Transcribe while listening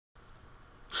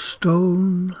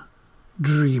stone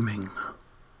dreaming.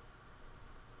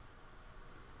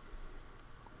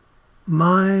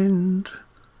 Mind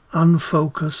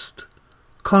unfocused,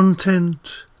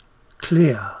 content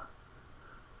clear,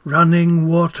 running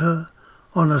water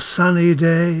on a sunny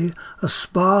day, a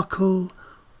sparkle,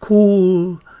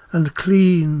 cool and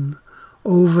clean,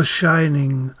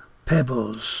 overshining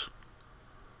pebbles.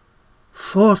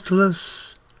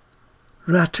 Thoughtless,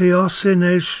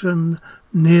 ratiocination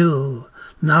nil,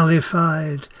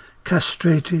 nullified,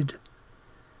 castrated,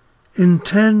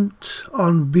 intent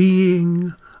on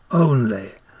being only,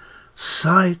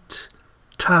 sight,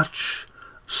 touch,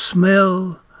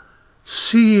 smell,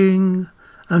 seeing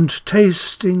and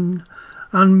tasting,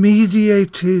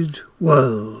 unmediated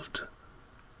world.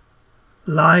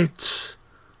 Light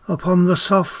upon the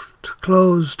soft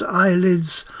closed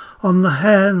eyelids, on the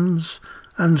hands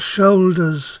and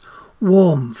shoulders,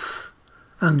 warmth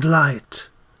and light.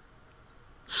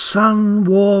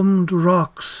 Sun-warmed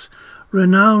rocks,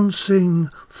 renouncing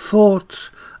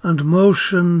thought and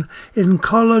motion in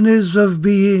colonies of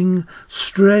being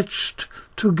stretched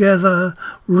together,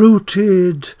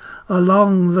 rooted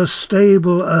along the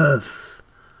stable earth,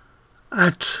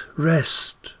 at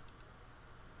rest.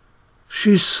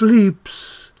 She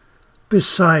sleeps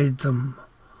beside them,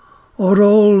 or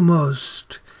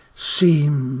almost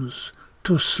seems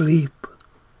to sleep.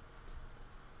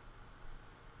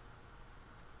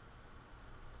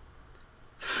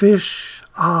 Fish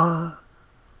are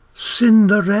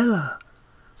Cinderella,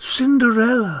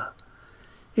 Cinderella,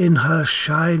 in her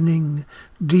shining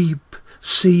deep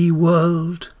sea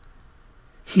world.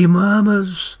 He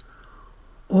murmurs,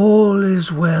 "All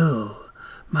is well,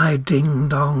 my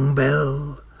ding-dong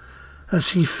bell," as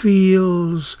he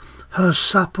feels her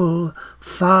supple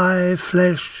thigh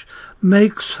flesh,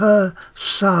 makes her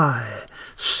sigh,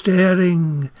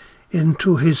 staring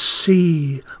into his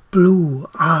sea blue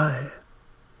eye.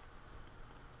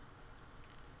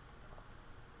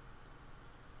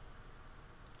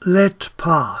 Let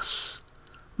pass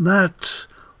that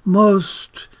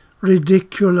most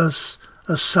ridiculous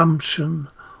assumption,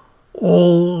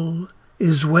 all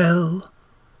is well.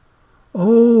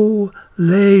 O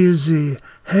lazy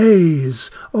haze,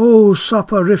 O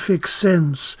soporific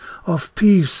sense of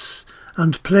peace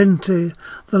and plenty,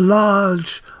 the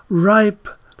large ripe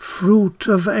fruit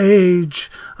of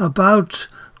age about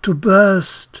to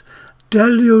burst,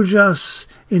 deluge us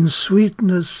in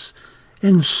sweetness,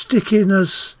 in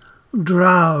stickiness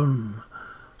drown,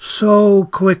 so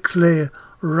quickly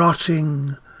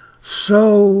rotting,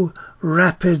 so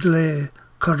rapidly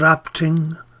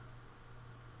corrupting.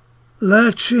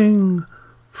 Lurching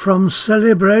from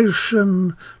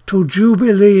celebration to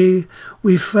jubilee,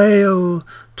 we fail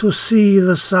to see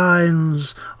the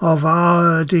signs of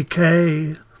our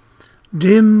decay.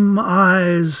 Dim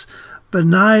eyes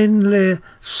benignly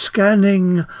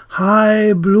scanning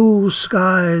high blue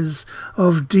skies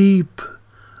of deep,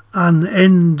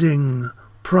 unending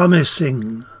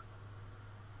promising.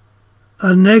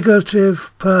 A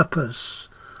negative purpose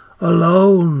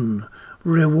alone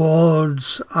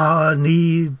rewards our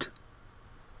need.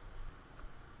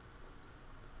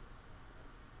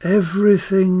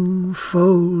 Everything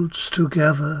folds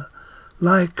together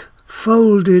like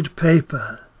folded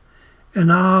paper in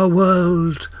our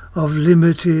world of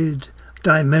limited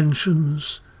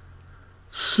dimensions.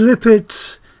 Slip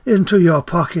it into your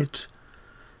pocket,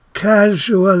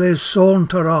 casually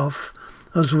saunter off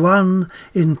as one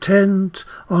intent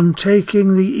on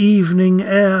taking the evening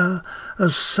air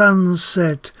as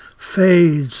sunset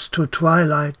fades to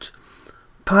twilight.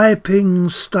 Piping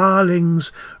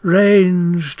starlings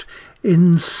ranged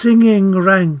in singing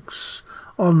ranks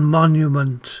on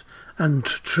monument and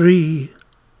tree.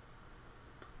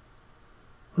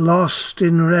 Lost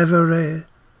in reverie,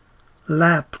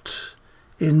 lapped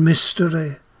in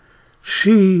mystery,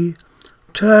 she,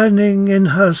 turning in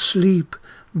her sleep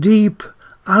deep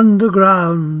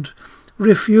underground,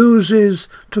 refuses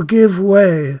to give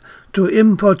way to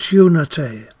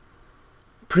importunity,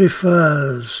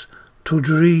 prefers to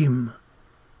dream.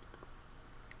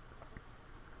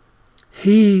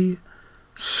 He,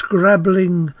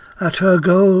 scrabbling at her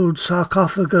gold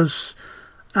sarcophagus,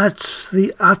 at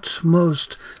the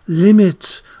utmost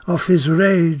limit of his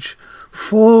rage,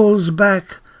 falls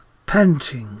back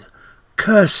panting,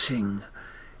 cursing,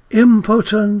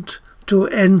 impotent to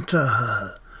enter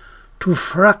her, to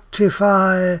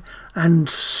fructify and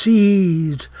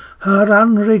seed her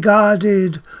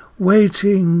unregarded,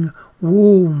 waiting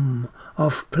womb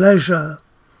of pleasure,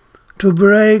 to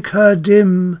break her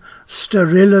dim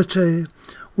sterility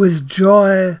with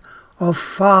joy of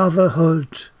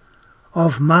fatherhood,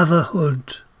 of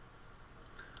motherhood.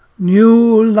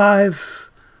 new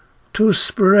life to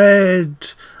spread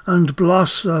and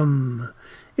blossom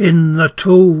in the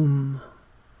tomb.